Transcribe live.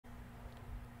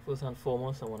First and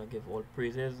foremost, I want to give all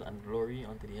praises and glory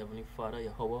unto the Heavenly Father,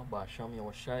 Yahweh, Basham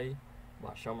Yahushai,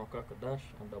 Basham Rakakadash,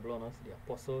 and double honors to the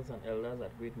apostles and elders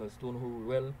at Great Millstone who rule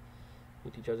well, who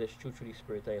teach us His truth through the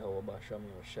Spirit of Yahweh, Basham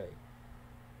Yahushai.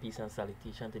 Peace and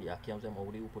salutation to the Akiams and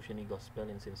Maudi who pushing the gospel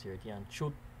in sincerity and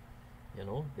truth. You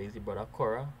know, there's the brother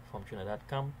Cora from Trinidad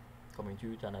camp coming to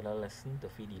you with another lesson to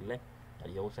feed the elect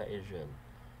at the house of Israel.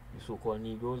 You so-called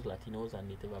Negroes, Latinos, and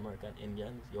Native American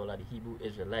Indians, you all are the Hebrew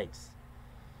Israelites.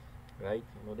 Right?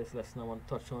 You know, this lesson I want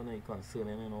to touch on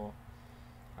concerning, you know,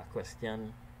 a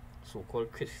Christian,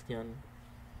 so-called Christian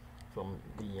from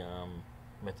the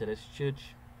Methodist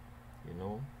Church. You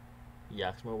know, he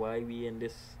asked me why we in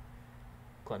this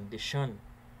condition.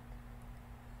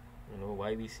 You know,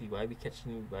 why we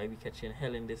catching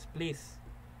hell in this place.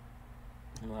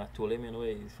 You know, I told him, you know,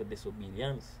 it's for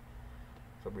disobedience,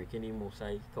 for breaking the Most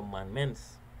High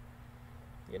commandments.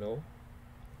 You know,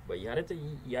 but he had it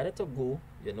to go.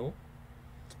 You know,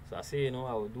 so I say, you know,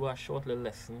 I will do a short little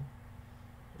lesson.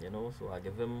 You know, so I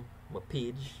give him my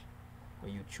page, my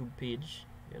YouTube page.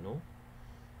 You know,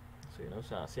 so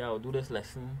so I say I will do this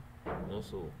lesson. You know,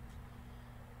 so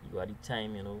you got the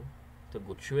time, you know, to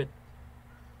go through it.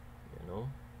 You know,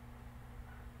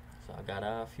 so I got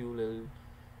a few little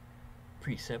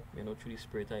precept, you know, through the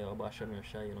Spirit of Yahweh,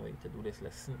 you know, to do this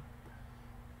lesson.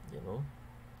 You know,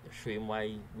 to show him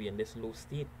why we in this low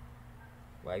state,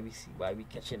 why we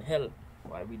catching hell,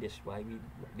 why we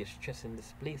distress in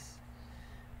this place.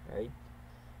 Right?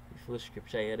 The first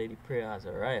scripture here, the prayer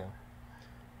Azariah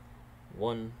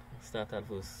 1, start at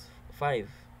verse 5.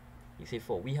 He said,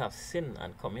 "For we have sinned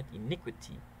and commit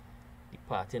iniquity,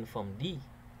 departing from thee."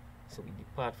 So we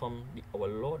depart from our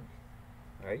Lord.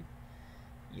 Right?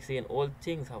 He said, "In all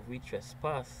things have we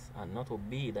trespassed and not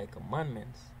obeyed thy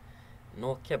commandments,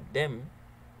 nor kept them,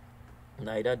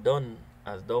 neither done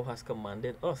as thou hast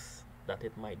commanded us, that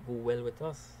it might go well with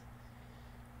us."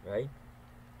 Right?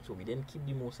 So we didn't keep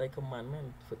the Most High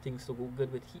commandment for things to go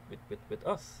good with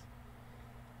us.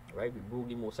 Right? We broke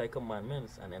the Most High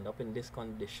commandments and end up in this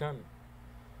condition.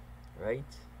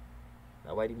 Right?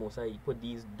 That's why the Most High put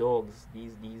these dogs,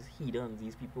 these heathens,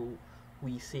 these people who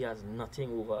we say as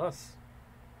nothing over us.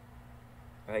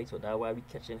 Right? So that's why we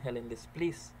catching hell in this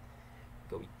place.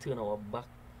 Because we turn our back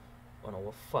on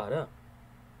our Father.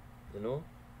 You know?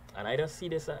 And I just see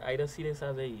this as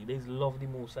this love the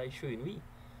Most High showing we.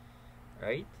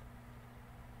 Right?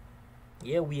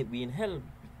 Yeah, we in hell.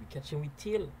 We catching with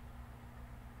tail.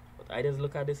 But I just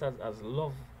look at this as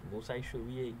love. The Most High show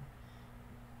we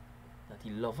that He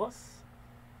love us.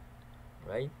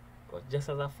 Right? Because just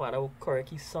as a father will correct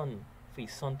his son for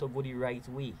his son to go the right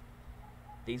way,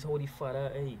 this is how the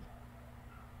Father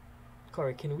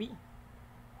correcting we.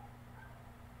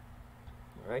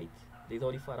 Right? This is how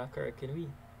the Father correcting we.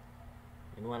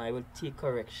 You know, and I will take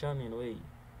correction, you know,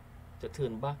 to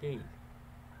turn back,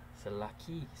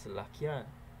 Salakia,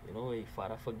 you know,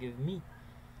 Father forgive me.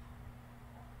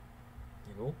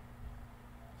 You know?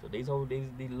 So this is how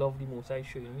they love the Most High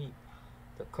showing me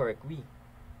to correct we,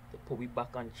 to put me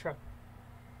back on track.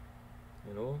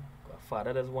 You know, a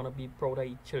father doesn't want to be proud of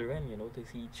his children, you know, to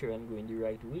see children going the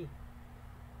right way.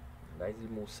 And that is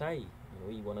the Most High. You know,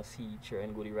 he want to see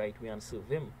children go the right way and serve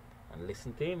Him and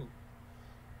listen to Him.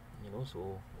 You know,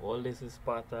 so all this is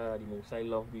part of the Most High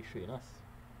love be showing us.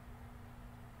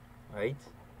 Right?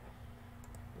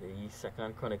 The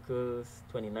 2 Chronicles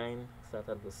 29, start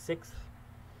at verse 6.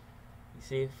 He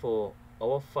say, "For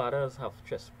our fathers have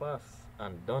trespassed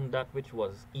and done that which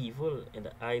was evil in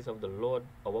the eyes of the Lord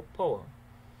our power,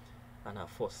 and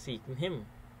have forsaken Him,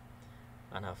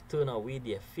 and have turned away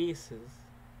their faces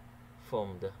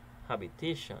from the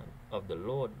habitation of the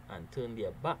Lord, and turned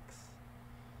their backs."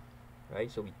 Right?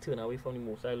 So we turn away from the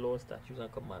Most High laws, statutes,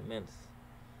 and commandments.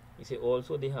 He said,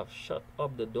 "Also they have shut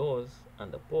up the doors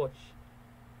and the porch,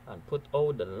 and put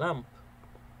out the lamp."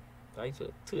 Right?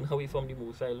 So turn away from the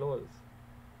Most High laws.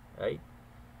 Right?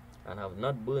 "And have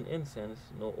not burned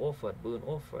incense, nor offered burnt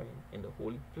offering in the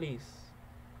holy place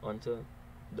unto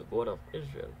the God of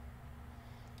Israel."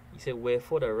 He said,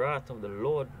 "Wherefore the wrath of the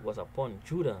Lord was upon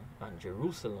Judah and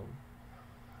Jerusalem,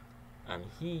 and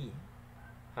He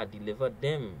had delivered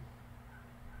them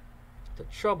to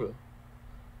trouble,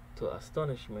 to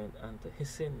astonishment, and to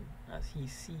hissing, as He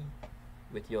see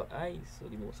with your eyes." So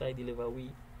the Most High deliver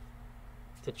we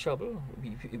to trouble. We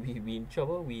be in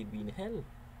trouble. We be in hell.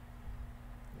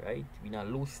 Right? We in a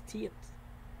low state,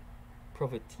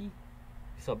 poverty,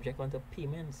 subject unto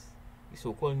payments. The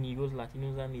so-called Negroes,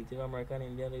 Latinos, and Native American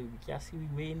Indians, we can't see we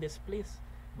way in this place.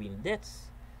 We in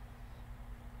debts.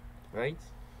 Right?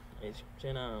 It's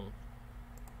in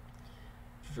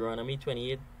Deuteronomy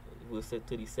 28 verse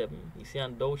 37. He said,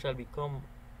 and thou shalt become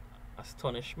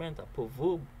astonishment, a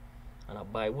proverb, and a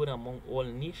byword among all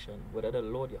nations, whether the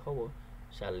Lord Yahweh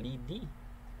shall lead thee.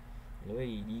 You know,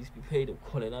 these people, they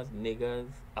calling us niggers,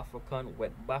 African,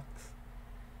 wetbacks,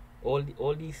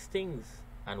 all these things.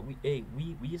 And we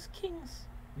is kings.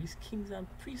 We is kings and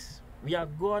priests. We are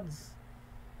gods.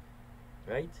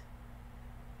 Right?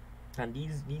 And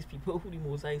these people who the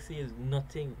Most High say is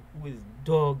nothing, who is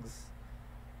dogs,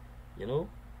 you know,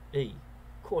 hey,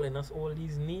 calling us all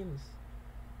these names.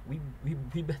 We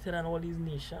better than all these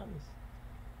nations.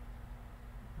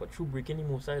 But through breaking the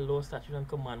Most High law, statutes, and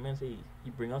commandments, hey,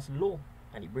 he bring us low.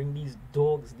 And he bring these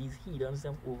dogs, these heathens,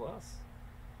 them over us.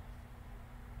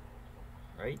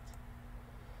 Right?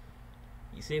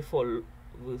 He say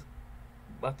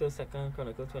back to 2nd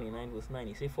Chronicles 29 verse 9.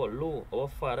 He say, for lo, our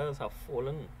fathers have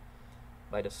fallen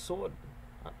by the sword,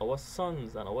 and our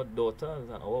sons and our daughters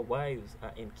and our wives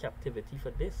are in captivity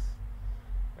for this.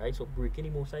 Right? So breaking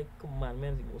the Most High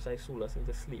commandments, the Most High sold us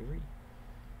into slavery.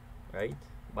 Right?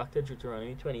 Back to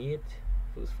Deuteronomy 28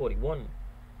 verse 41.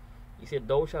 He said,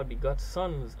 thou shalt beget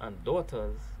sons and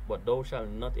daughters, but thou shalt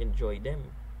not enjoy them,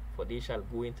 for they shall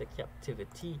go into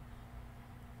captivity.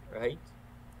 Right?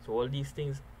 So all these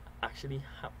things actually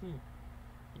happen.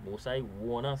 The Most High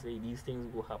warn us, hey, these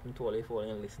things will happen to all if you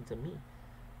and listen to me.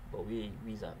 But we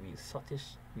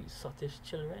sottish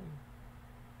children.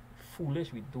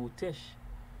 Foolish, we dotish.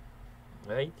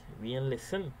 Right? We ain't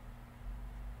listen.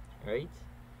 Right?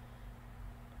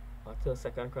 After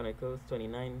 2nd Chronicles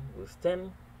 29 verse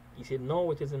 10, he said, now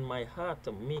it is in my heart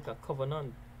to make a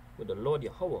covenant with the Lord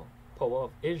Yahweh, power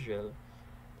of Israel,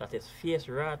 that his fierce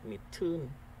wrath may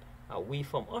turn away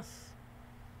from us.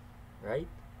 Right?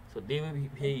 So they will be,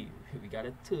 hey, we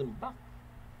gotta turn back.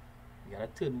 We gotta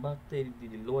turn back to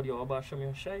the Lord Yahweh Shem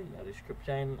Yoshai. The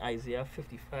scripture in Isaiah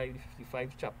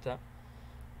 55 chapter,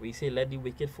 where he say, let the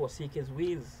wicked forsake his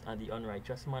ways, and the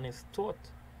unrighteous man is taught,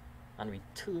 and we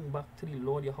turn back to the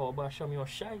Lord Yahweh Shem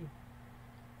Yoshai.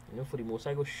 You know, for the Most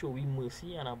High go show we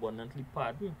mercy and abundantly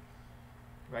pardon.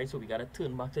 Right? So we gotta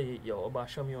turn back to Yahweh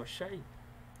Shem Yoshai.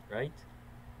 Right?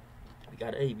 We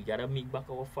gotta make back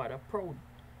our Father proud.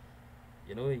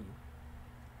 You know,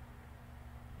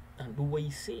 and do what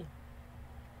he say.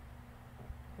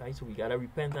 Right? So we gotta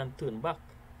repent and turn back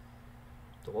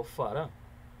to our Father.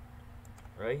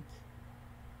 Right?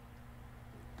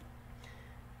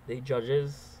 The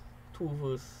Judges 2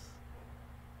 verse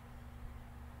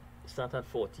start at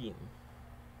 14.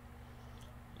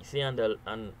 He say, and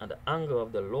the anger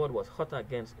of the Lord was hot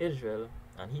against Israel,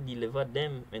 and he delivered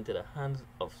them into the hands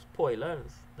of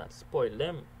spoilers that spoiled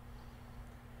them.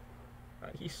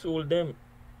 And he sold them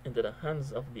into the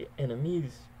hands of the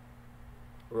enemies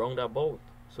round about,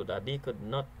 so that they could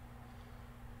not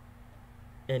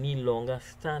any longer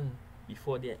stand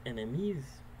before their enemies.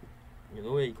 You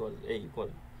know, he called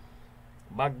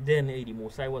back then, the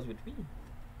Most High was with we.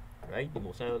 Right? The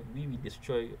Most High, we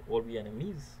destroy all the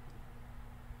enemies.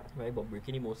 Right? But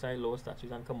breaking the Most High laws,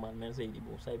 statutes, and commandments, the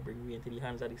Most High bring we into the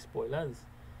hands of the spoilers.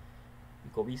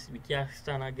 Because we can't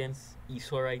stand against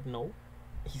Esau right now.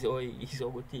 Esau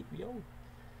will take we out.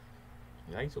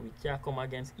 Right? So we can't come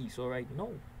against Esau right now.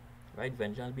 Right?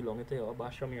 Vengeance belonging to Yahweh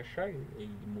Shem Yoshai.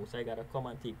 The Most High gotta come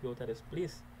and take you out of this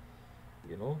place.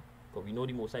 You know? Because we know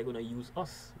the Most High gonna use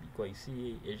us. Because you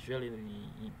see, Israel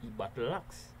in the battle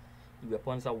axe, the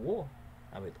weapons of war.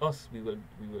 And with us, we will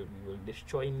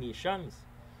destroy nations.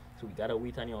 So we gotta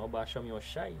wait on Yahweh Shem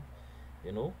Yoshai.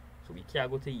 You know? So we can't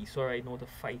go to Esau right now to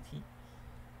fight him.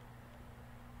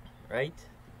 Right?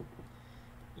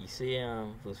 He say,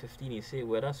 verse 15, he say,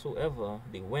 whithersoever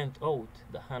they went out,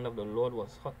 the hand of the Lord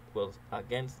was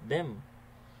against them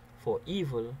for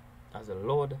evil, as the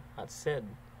Lord had said,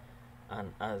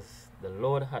 and as the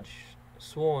Lord had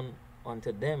sworn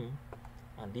unto them,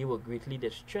 and they were greatly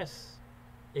distressed.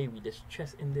 Hey, we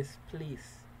distressed in this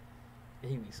place.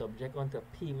 Hey, we subject unto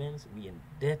payments, we in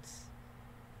debts.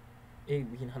 Hey,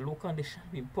 we in a low condition,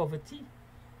 we in poverty.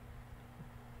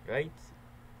 Right?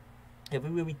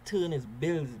 Everywhere we turn is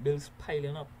bills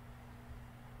piling up.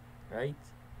 Right?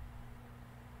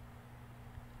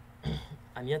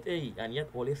 and yet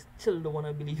all you still don't want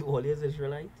to believe all is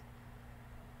Israelite.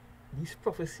 These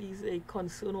prophecies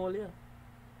concern all you.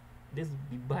 The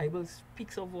Bible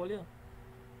speaks of all you.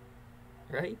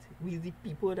 Right? We the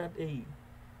people that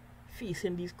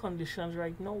facing these conditions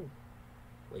right now.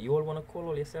 But you all want to call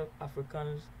all yourself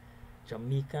Africans,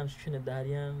 Jamaicans,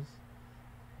 Trinidadians,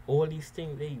 all these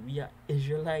things. We are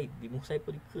Israelite. The Most High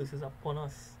put the curses upon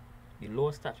us. The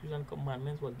law, statutes, and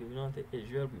commandments was given unto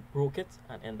Israel. We broke it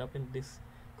and end up in this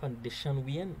condition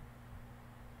we in.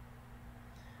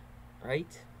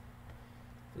 Right?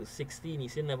 Verse 16, he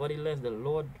said, nevertheless, the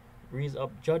Lord raised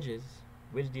up judges,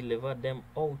 which delivered them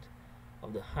out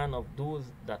of the hand of those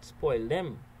that spoil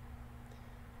them.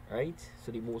 Right?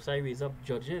 So the Most High raised up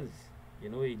judges, you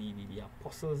know, the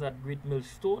apostles at Great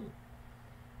Millstone,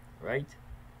 right?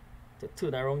 To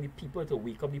turn around the people, to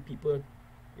wake up the people,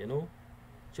 you know,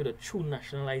 to the true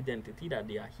national identity that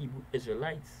they are Hebrew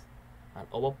Israelites. And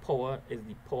our power is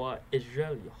the power of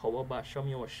Israel, Yahweh Basham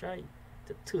Yahushai,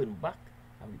 to turn back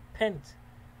and repent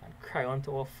and cry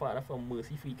unto our Father for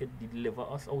mercy, if He could deliver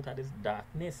us out of this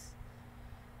darkness.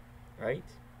 Right?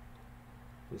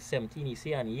 Verse 17, he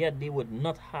said, and yet they would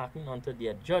not hearken unto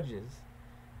their judges,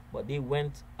 but they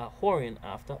went a whoring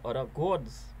after other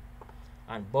gods,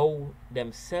 and bow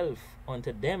themselves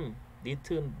unto them. They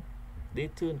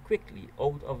turned quickly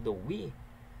out of the way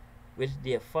which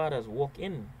their fathers walked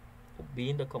in,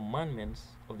 obeying the commandments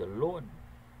of the Lord,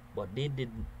 but they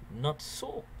did not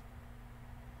so.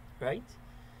 Right?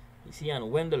 You see,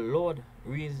 and when the Lord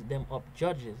raised them up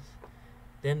judges,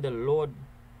 then the Lord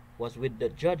was with the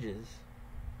judges,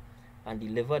 and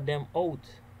delivered them out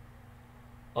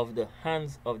of the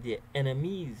hands of their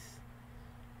enemies.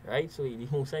 Right? So the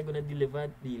Most High gonna deliver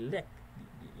the elect,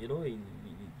 the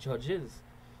judges,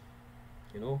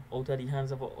 out of the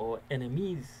hands of our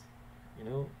enemies.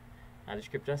 And the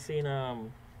scripture saying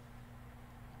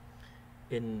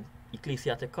in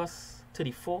Ecclesiasticus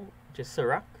 34, which is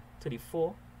Sirach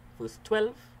 34, verse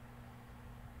 12,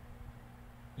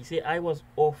 he said, I was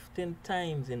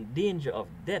oftentimes in danger of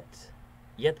death,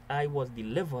 yet I was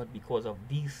delivered because of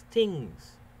these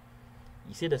things.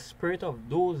 He said, the spirit of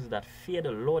those that fear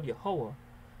the Lord Yahweh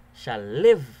shall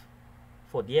live,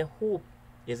 for their hope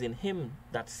is in Him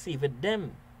that saveth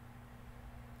them.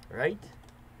 Right?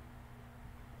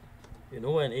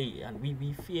 And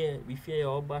we fear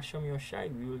Yahweh Basham Yoshai.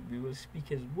 We will speak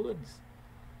His words.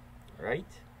 Right?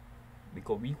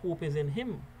 Because we hope is in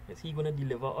Him. That He gonna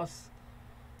deliver us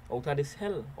out of this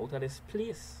hell, out of this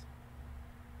place.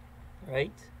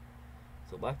 Right?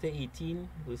 So back to 18,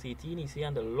 verse 18, he said,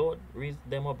 and the Lord raised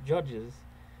them up judges.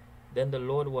 Then the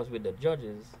Lord was with the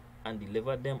judges, and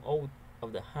delivered them out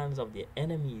of the hands of their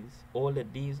enemies all the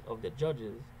days of the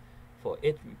judges. For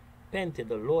it repented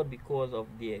the Lord because of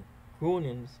their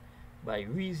groanings, by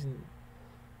reason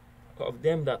of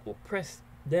them that oppressed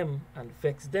them and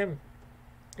vexed them.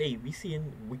 Hey, we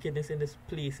seeing wickedness in this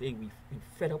place. Hey, we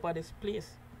fed up at this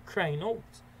place, crying out.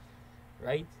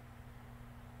 Right?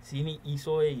 See me,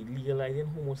 Esau legalizing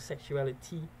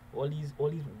homosexuality, all these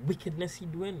wickedness he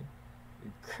doing,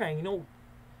 crying out.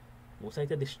 Most like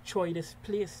to destroy this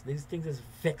place. These things is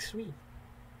vex we.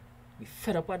 We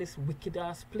fed up at this wicked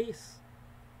ass place.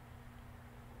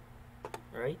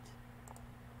 Right?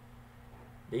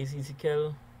 There's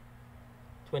Ezekiel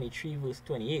 23 verse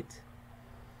 28.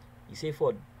 He say,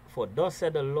 for thus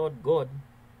said the Lord God,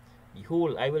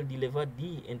 behold, I will deliver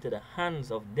thee into the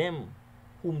hands of them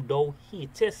whom thou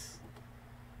hatest.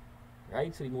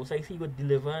 Right? So the Most High will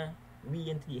deliver we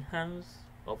into the hands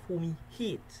of whom He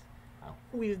hates. And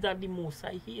who is that the Most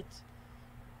High hates?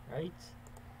 Right?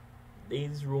 There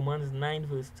is Romans 9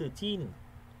 verse 13.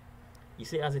 He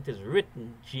says, as it is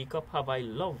written, Jacob have I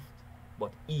loved,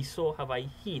 but Esau have I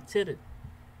hated.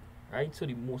 Right? So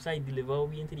the Most High deliver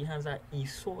we into the hands of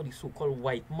Esau, the so-called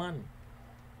white man.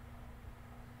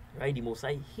 Right? The Most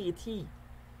High hate he.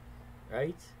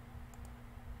 Right?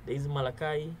 There is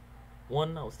Malachi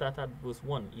 1. I'll start at verse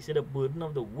 1. He said, the burden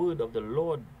of the word of the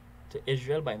Lord to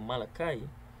Israel by Malachi.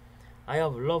 I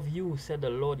have loved you, said the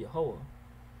Lord Yahweh.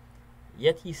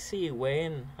 Yet he say,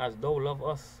 wherein hast thou loved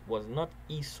us? Was not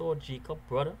Esau Jacob's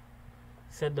brother?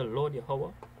 Said the Lord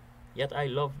Yahweh. Yet I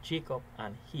loved Jacob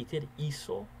and hated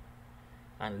Esau,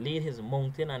 and laid his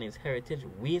mountain and his heritage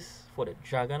waste for the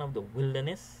dragon of the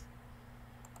wilderness.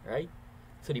 Right?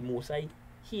 So the Most High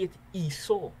hate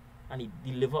Esau, and He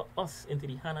deliver us into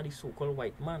the hand of the so-called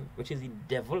white man, which is the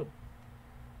devil.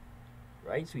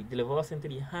 Right? So He deliver us into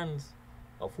the hands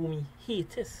of whom He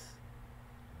hateth.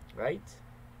 Right?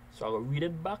 So I will read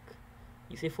it back.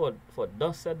 He said, for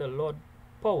thus said the Lord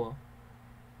power,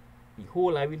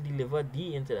 behold, I will deliver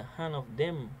thee into the hand of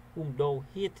them whom thou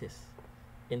hatest,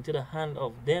 into the hand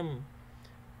of them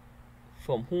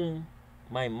from whom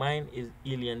my mind is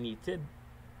alienated.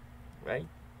 Right?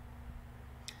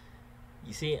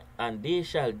 You see, and they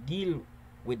shall deal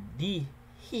with thee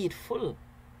hatefully,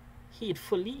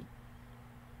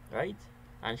 right?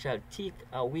 And shall take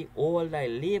away all thy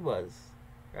labors.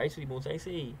 Right? So the Most High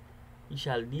say, He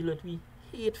shall deal with me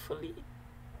hatefully.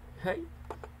 Right?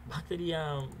 Back to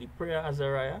the prayer of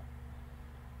Azariah.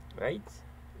 Right?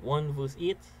 1 verse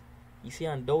 8. He say,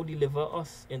 and thou deliver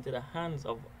us into the hands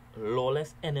of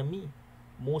lawless enemy,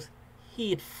 most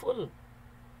hateful,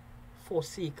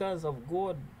 forsakers of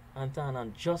God, and an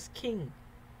unjust king,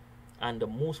 and the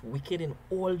most wicked in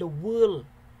all the world.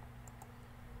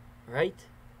 Right?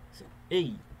 So,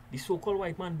 hey, the so-called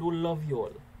white man don't love you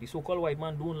all. The so-called white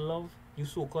man don't love you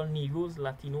so-called Negroes,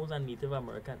 Latinos, and Native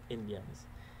American Indians.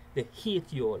 They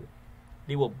hate you all.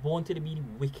 They were born to be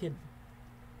wicked.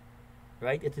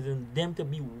 Right? It is in them to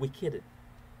be wicked.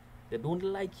 They don't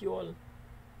like you all.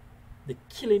 They're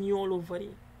killing you all over there.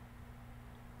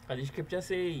 And the scripture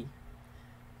say,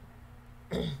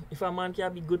 if a man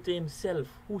can be good to himself,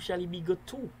 who shall he be good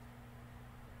to?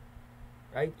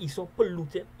 Right? He's so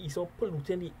polluted. He's so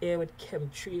polluting the air with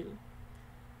chemtrail.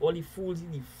 All the fools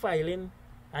he defiling.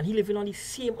 And he living on the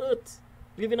same earth.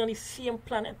 Living on the same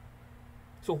planet.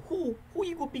 So who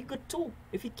you go be good to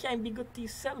if he can't be good to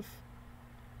himself?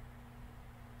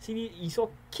 See, he's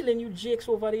so killing you jakes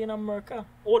over there in America.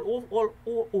 All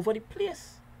over the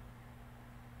place.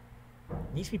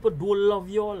 These people don't love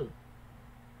you all.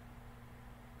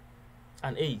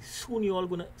 And hey, soon you all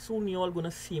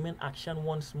gonna see him in action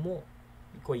once more.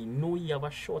 Because you know you have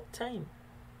a short time.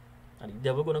 And the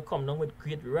devil gonna come down with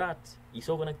great wrath. He's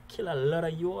all gonna kill a lot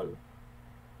of you all.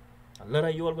 A lot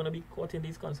of you all gonna be caught in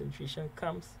these concentration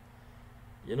camps.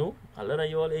 You know, a lot of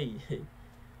you all, hey,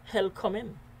 hell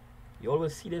coming. You all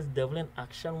will see this devil in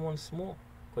action once more.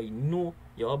 Because you know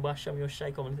your Basham, your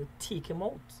Shai coming to take him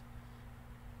out.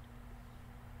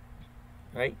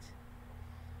 Right?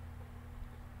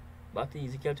 Back to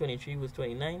Ezekiel 23 verse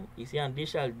 29. He said, and they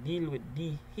shall deal with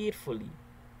thee hatefully,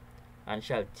 and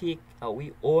shall take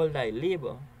away all thy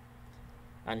labor,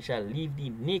 and shall leave thee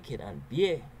naked and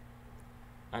bare,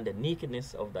 and the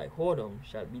nakedness of thy whoredom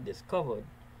shall be discovered,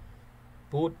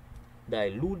 both thy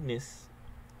lewdness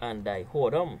and thy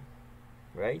whoredom.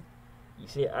 Right? He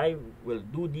said, I will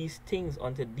do these things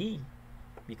unto thee,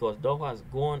 because thou hast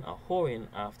gone a whoring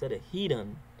after the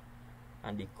heathen,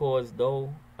 and because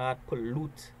thou art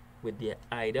pollute with their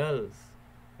idols.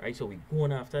 Right? So we're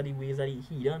going after the ways of the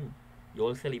heathen. You're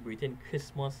all celebrating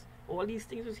Christmas. All these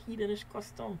things is heathenish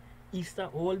custom. Easter,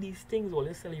 all these things, all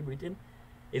you're celebrating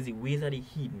is the ways of the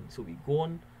heathen. So we're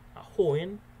going a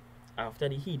whoring after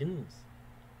the heathens.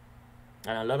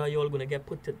 And a lot of you all going to get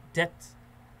put to death.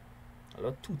 A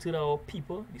lot of our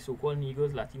people, the so-called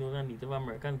Negroes, Latinos, and Native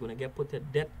Americans, going to get put to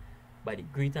death by the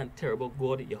great and terrible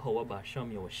God, Yahweh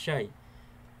Basham Yahushai.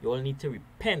 You all need to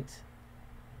repent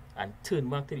and turn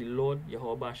back to the Lord,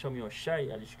 Yahweh Basham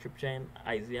Yahushai. And the scripture in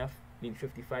Isaiah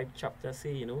 55 chapter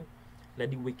say, you know,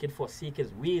 let the wicked forsake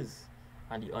his ways,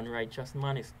 and the unrighteous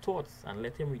man his thoughts, and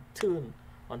let him return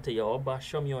unto Yahweh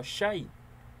Basham Yahushai.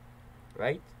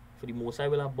 Right? For the Most High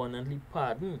will abundantly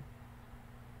pardon.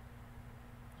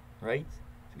 Right?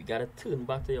 So we gotta turn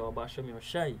back to Yahweh Basham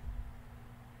Yahushai.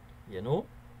 You know?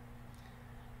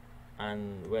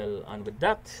 And well, and with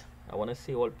that, I want to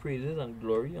say all praises and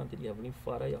glory unto the Heavenly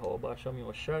Father, Yahweh Basham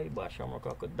Yahushai, Basham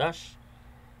Rakakadash.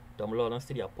 Double honors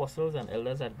to the apostles and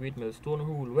elders at Great Millstone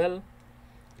who rule well.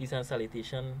 Peace and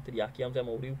salutation to the Akiams and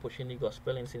Mowgli pushing the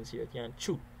gospel in sincerity and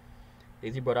truth.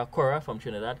 This is brother Cora from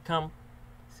Trinidad Camp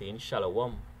saying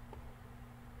Shalom.